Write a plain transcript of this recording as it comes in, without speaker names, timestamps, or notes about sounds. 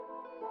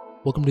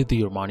Welcome to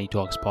the Armani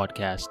Talks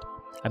podcast.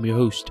 I'm your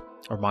host,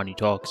 Armani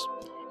Talks,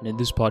 and in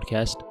this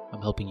podcast,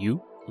 I'm helping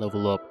you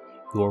level up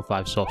your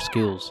 5 soft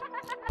skills: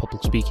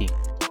 public speaking,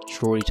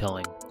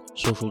 storytelling,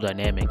 social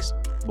dynamics,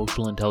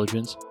 emotional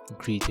intelligence, and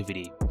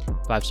creativity.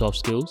 5 soft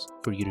skills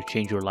for you to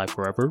change your life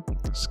forever,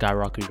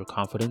 skyrocket your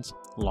confidence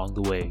along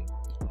the way.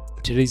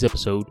 For today's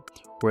episode,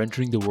 we're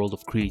entering the world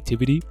of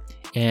creativity,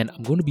 and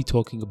I'm going to be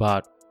talking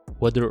about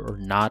whether or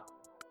not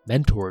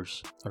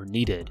mentors are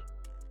needed.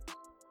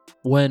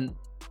 When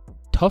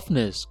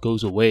toughness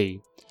goes away,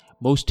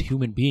 most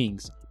human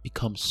beings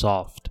become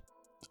soft.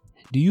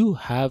 Do you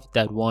have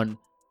that one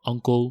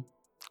uncle,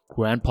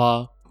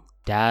 grandpa,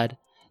 dad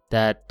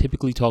that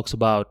typically talks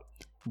about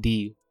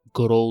the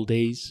good old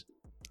days?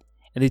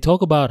 And they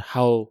talk about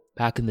how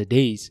back in the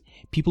days,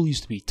 people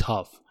used to be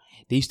tough.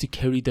 They used to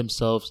carry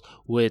themselves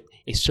with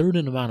a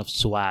certain amount of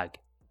swag.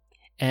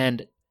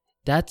 And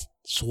that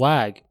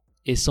swag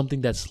is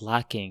something that's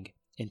lacking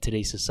in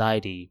today's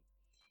society.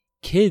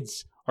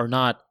 Kids are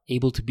not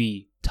able to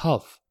be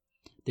tough.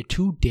 They're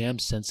too damn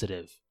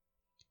sensitive.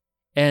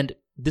 And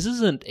this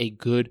isn't a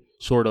good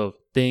sort of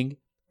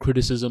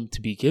criticism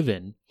to be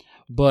given,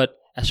 but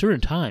at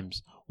certain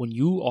times, when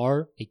you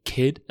are a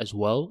kid as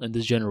well in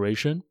this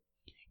generation,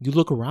 you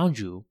look around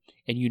you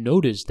and you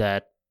notice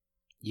that,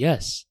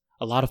 yes,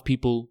 a lot of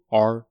people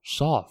are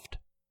soft.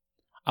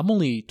 I'm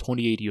only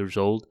 28 years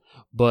old,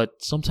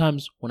 but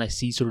sometimes when I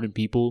see certain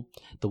people,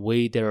 the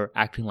way they're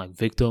acting like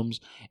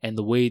victims and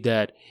the way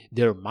that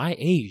they're my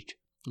age,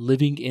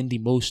 living in the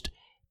most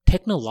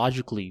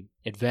technologically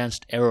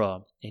advanced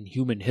era in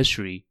human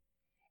history,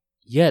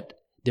 yet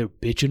they're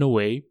bitching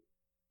away,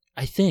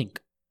 I think,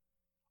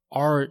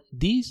 are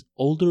these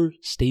older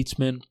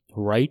statesmen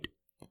right?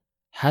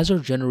 Has our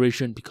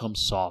generation become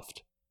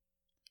soft?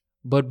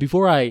 But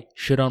before I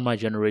shit on my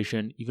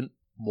generation even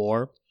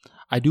more,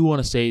 I do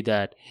want to say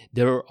that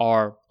there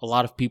are a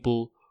lot of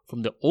people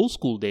from the old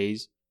school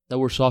days that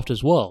were soft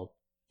as well.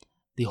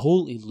 The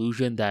whole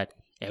illusion that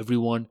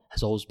everyone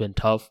has always been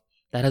tough,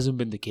 that hasn't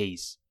been the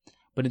case.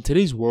 But in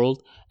today's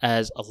world,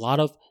 as a lot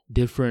of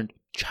different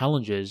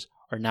challenges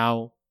are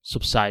now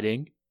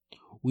subsiding,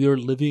 we are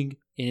living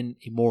in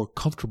a more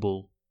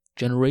comfortable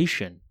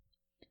generation.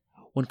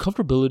 When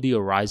comfortability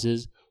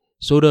arises,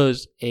 so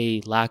does a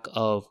lack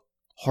of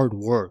hard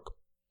work.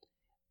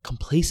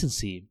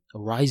 Complacency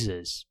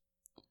arises.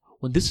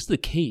 When this is the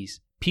case,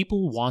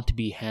 people want to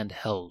be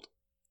handheld.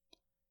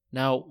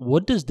 Now,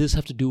 what does this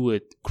have to do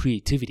with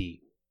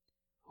creativity?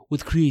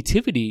 With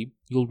creativity,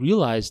 you'll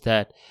realize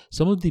that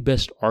some of the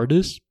best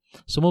artists,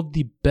 some of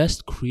the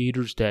best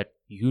creators that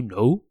you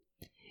know,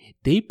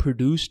 they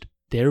produced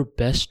their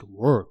best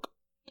work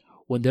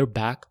when their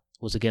back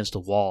was against a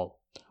wall,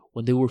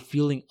 when they were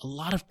feeling a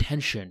lot of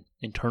tension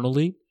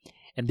internally,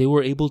 and they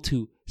were able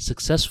to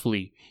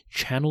successfully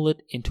channel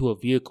it into a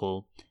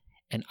vehicle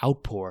and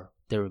outpour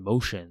their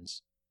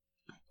emotions.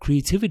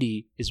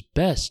 Creativity is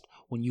best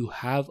when you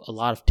have a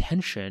lot of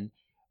tension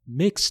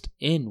mixed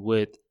in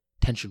with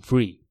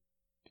tension-free.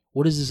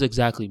 What does this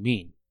exactly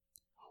mean?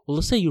 Well,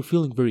 let's say you're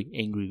feeling very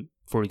angry,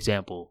 for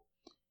example.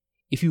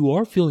 If you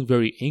are feeling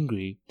very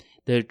angry,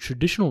 the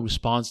traditional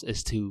response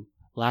is to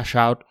lash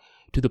out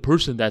to the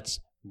person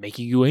that's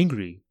making you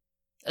angry.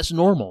 That's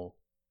normal.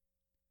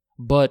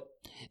 But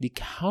the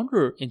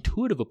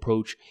counterintuitive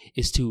approach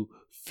is to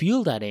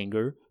feel that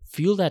anger,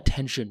 feel that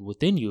tension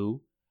within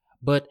you,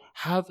 but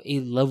have a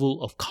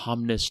level of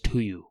calmness to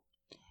you.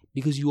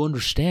 Because you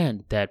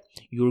understand that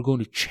you're going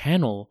to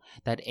channel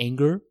that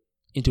anger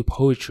into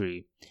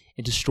poetry,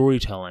 into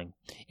storytelling,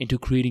 into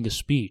creating a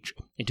speech,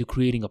 into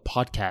creating a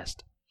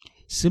podcast.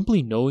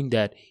 Simply knowing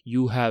that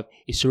you have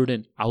a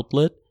certain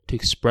outlet to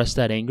express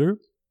that anger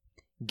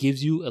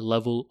gives you a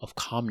level of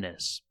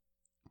calmness.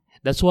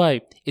 That's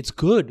why it's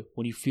good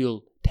when you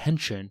feel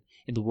tension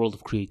in the world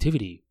of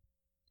creativity.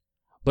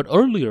 But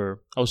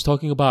earlier, I was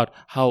talking about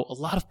how a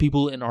lot of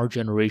people in our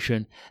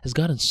generation has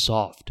gotten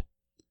soft.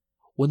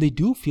 When they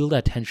do feel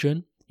that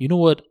tension, you know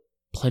what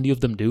plenty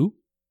of them do?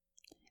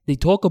 They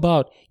talk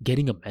about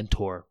getting a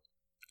mentor.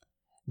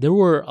 There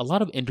were a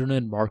lot of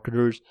internet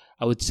marketers,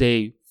 I would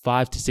say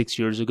 5 to 6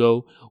 years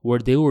ago, where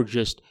they were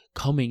just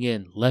coming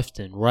in left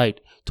and right,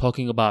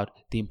 talking about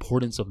the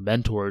importance of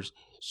mentors,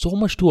 so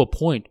much to a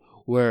point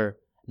where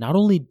not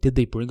only did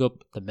they bring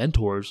up the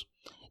mentors,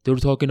 they were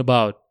talking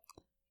about,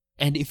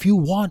 and if you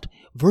want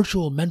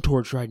virtual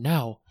mentors right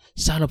now,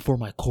 sign up for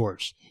my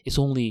course. It's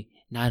only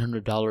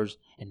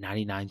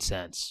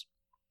 $900.99.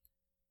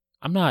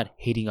 I'm not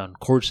hating on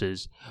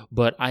courses,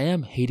 but I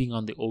am hating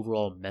on the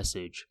overall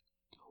message.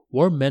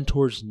 Were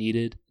mentors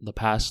needed in the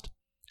past?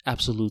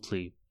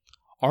 Absolutely.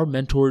 Are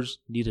mentors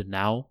needed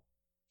now?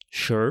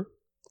 Sure.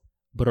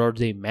 But are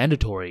they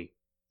mandatory?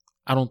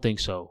 I don't think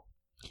so.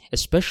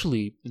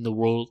 Especially in the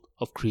world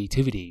of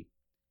creativity.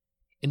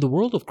 In the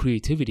world of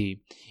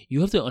creativity, you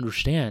have to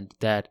understand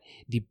that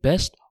the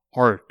best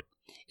art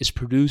is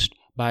produced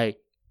by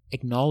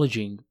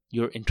acknowledging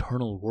your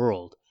internal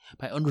world,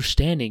 by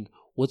understanding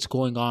what's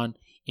going on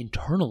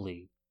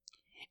internally.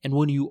 And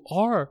when you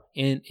are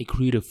in a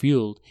creative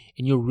field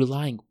and you're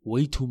relying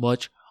way too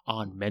much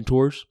on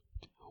mentors,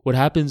 what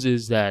happens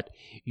is that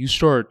you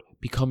start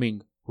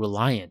becoming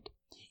reliant.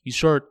 You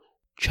start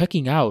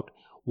checking out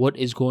what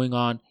is going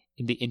on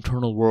in the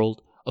internal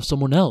world of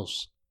someone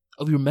else,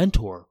 of your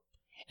mentor,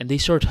 and they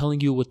start telling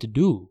you what to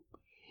do.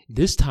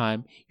 This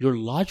time, your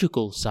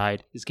logical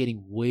side is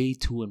getting way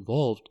too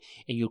involved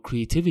and your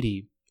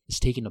creativity is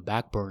taking a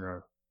back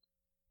burner.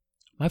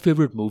 My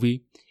favorite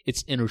movie,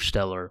 it's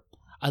Interstellar.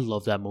 I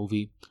love that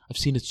movie. I've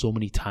seen it so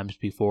many times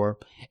before,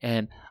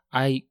 and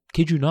I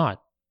kid you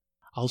not,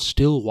 I'll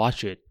still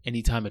watch it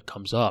anytime it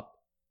comes up.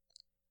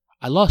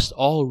 I lost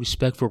all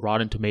respect for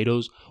Rotten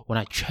Tomatoes when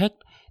I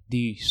checked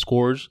the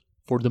scores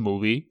for the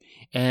movie,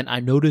 and I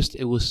noticed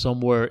it was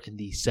somewhere in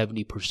the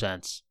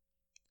 70%.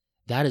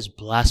 That is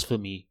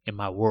blasphemy in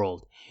my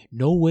world.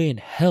 No way in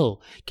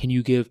hell can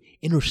you give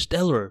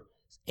Interstellar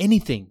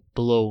anything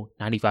below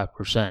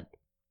 95%.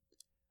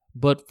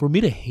 But for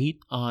me to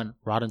hate on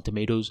Rotten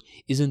Tomatoes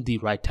isn't the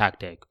right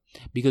tactic,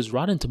 because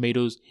Rotten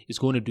Tomatoes is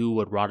going to do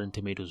what Rotten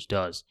Tomatoes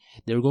does.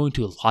 They're going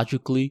to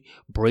logically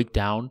break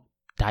down,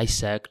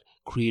 dissect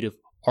creative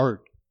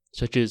art,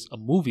 such as a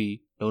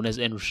movie known as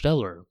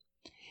Interstellar.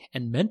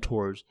 And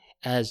mentors,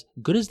 as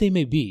good as they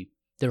may be,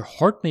 their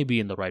heart may be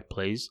in the right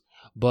place,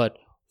 but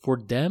for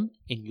them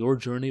in your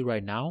journey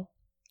right now,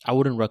 I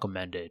wouldn't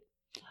recommend it.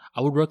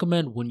 I would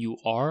recommend when you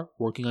are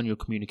working on your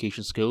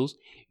communication skills,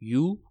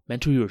 you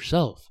mentor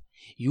yourself.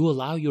 You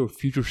allow your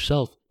future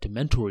self to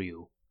mentor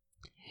you.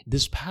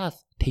 This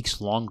path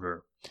takes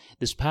longer.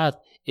 This path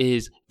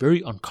is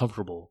very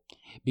uncomfortable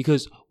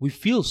because we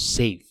feel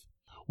safe.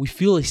 We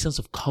feel a sense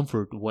of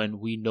comfort when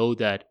we know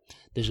that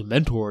there's a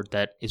mentor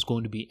that is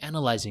going to be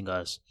analyzing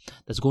us,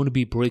 that's going to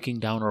be breaking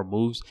down our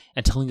moves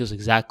and telling us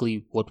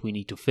exactly what we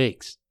need to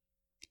fix.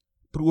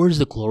 But where's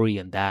the glory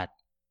in that?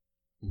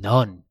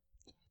 None.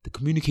 The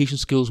communication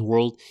skills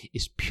world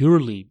is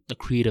purely a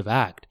creative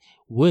act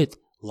with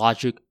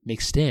logic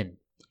mixed in.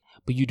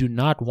 But you do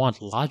not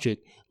want logic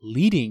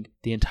leading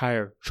the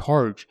entire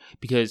charge,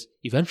 because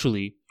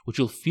eventually what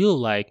you'll feel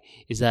like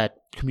is that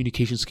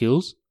communication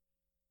skills,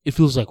 it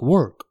feels like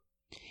work.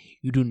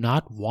 You do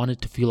not want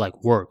it to feel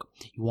like work.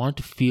 You want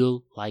it to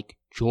feel like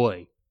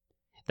joy.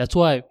 That's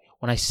why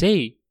when I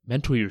say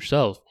mentor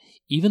yourself,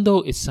 even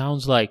though it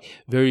sounds like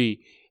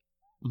very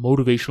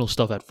motivational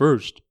stuff at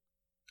first,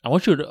 I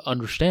want you to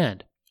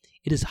understand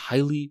it is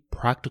highly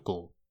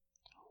practical.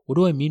 What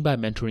do I mean by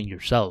mentoring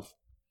yourself?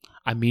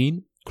 I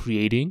mean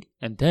creating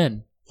and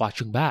then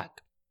watching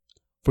back.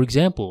 For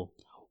example,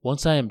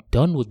 once I am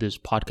done with this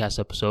podcast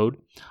episode,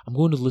 I'm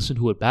going to listen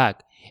to it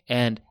back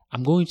and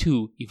I'm going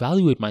to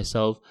evaluate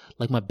myself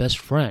like my best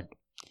friend,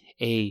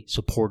 a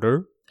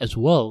supporter as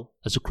well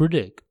as a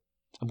critic.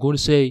 I'm going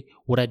to say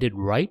what I did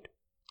right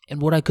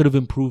and what I could have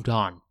improved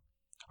on.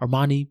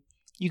 Armani,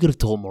 you could have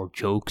told more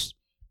jokes.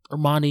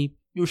 Armani,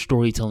 your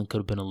storytelling could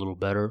have been a little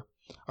better.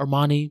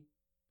 Armani,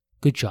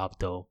 good job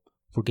though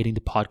for getting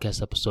the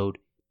podcast episode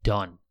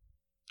done.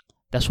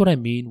 That's what I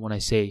mean when I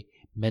say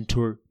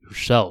mentor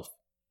yourself.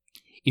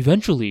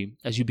 Eventually,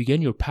 as you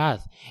begin your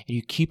path and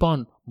you keep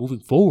on moving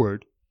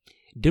forward,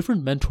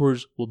 different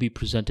mentors will be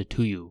presented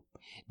to you.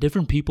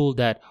 Different people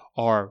that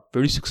are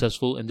very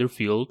successful in their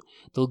field,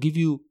 they'll give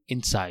you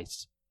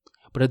insights.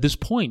 But at this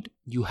point,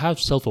 you have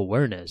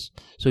self-awareness,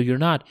 so you're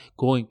not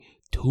going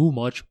too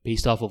much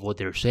based off of what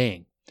they're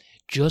saying.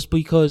 Just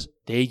because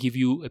they give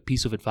you a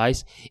piece of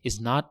advice is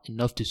not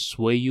enough to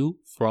sway you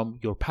from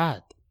your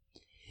path.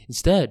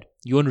 Instead,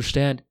 you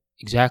understand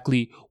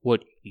exactly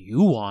what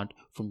you want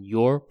from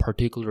your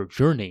particular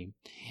journey,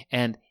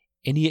 and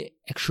any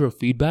extra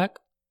feedback,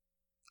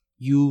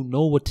 you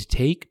know what to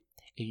take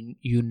and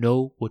you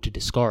know what to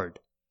discard.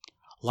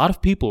 A lot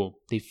of people,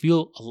 they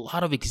feel a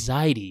lot of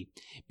anxiety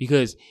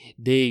because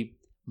they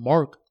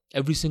mark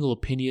every single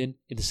opinion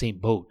in the same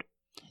boat.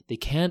 They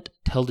can't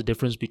tell the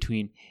difference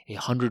between a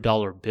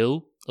 $100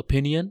 bill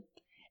opinion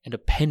and a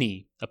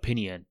penny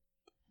opinion.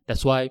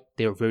 That's why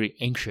they are very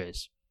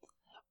anxious.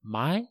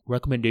 My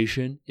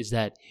recommendation is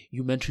that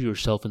you mentor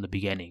yourself in the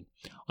beginning.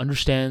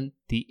 Understand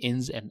the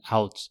ins and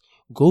outs.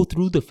 Go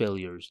through the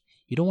failures.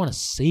 You don't want to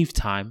save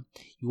time.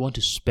 You want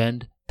to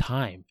spend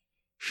time.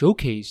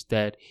 Showcase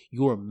that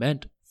you are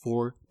meant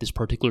for this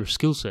particular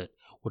skill set,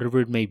 whatever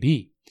it may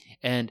be.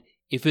 And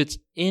if it's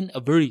in a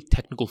very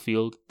technical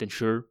field, then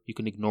sure, you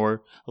can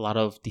ignore a lot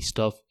of the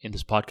stuff in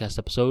this podcast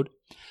episode.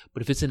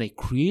 But if it's in a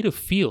creative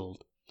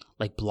field,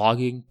 like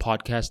blogging,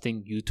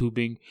 podcasting,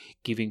 YouTubing,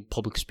 giving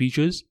public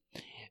speeches,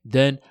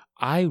 then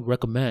I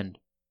recommend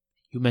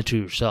you mentor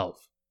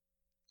yourself.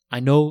 I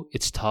know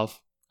it's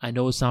tough. I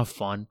know it's not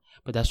fun,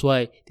 but that's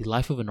why the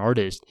life of an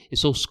artist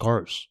is so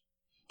scarce.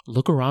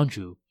 Look around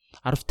you.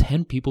 Out of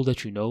 10 people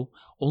that you know,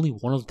 only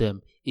one of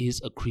them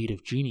is a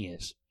creative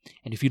genius.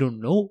 And if you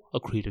don't know a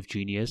creative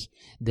genius,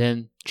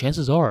 then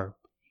chances are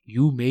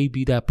you may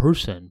be that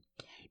person.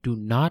 Do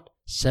not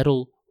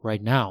settle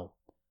right now.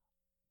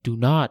 Do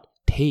not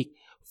take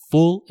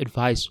full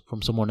advice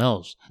from someone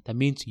else. That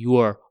means you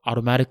are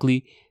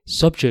automatically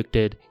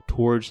subjected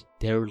towards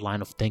their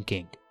line of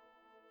thinking.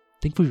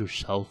 Think for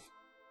yourself.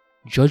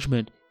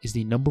 Judgment is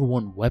the number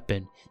one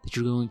weapon that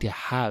you're going to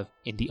have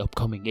in the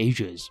upcoming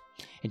ages.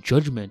 And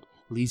judgment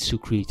leads to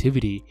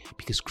creativity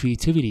because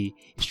creativity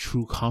is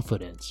true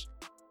confidence.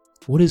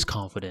 What is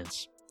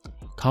confidence?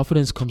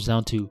 Confidence comes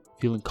down to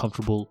feeling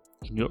comfortable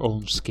in your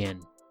own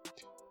skin.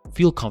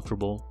 Feel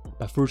comfortable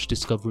by first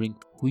discovering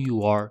who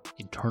you are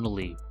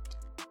internally.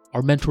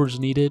 Are mentors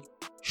needed?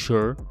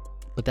 Sure,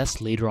 but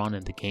that's later on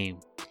in the game.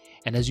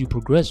 And as you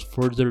progress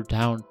further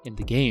down in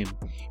the game,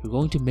 you're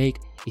going to make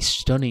a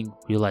stunning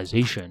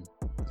realization.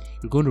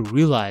 You're going to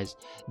realize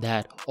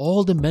that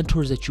all the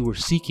mentors that you were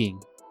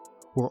seeking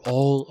were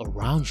all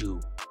around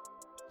you.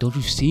 Don't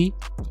you see?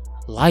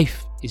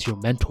 Life is your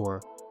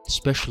mentor,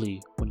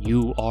 especially when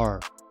you are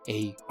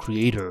a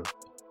creator.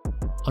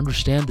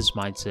 Understand this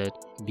mindset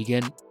and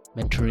begin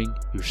mentoring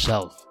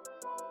yourself.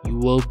 You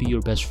will be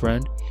your best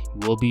friend,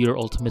 you will be your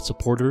ultimate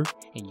supporter,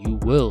 and you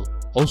will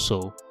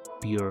also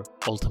be your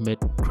ultimate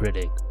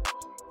critic.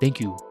 Thank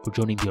you for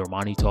joining the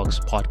Armani Talks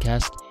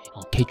podcast.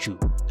 I'll catch you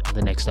on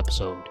the next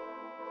episode.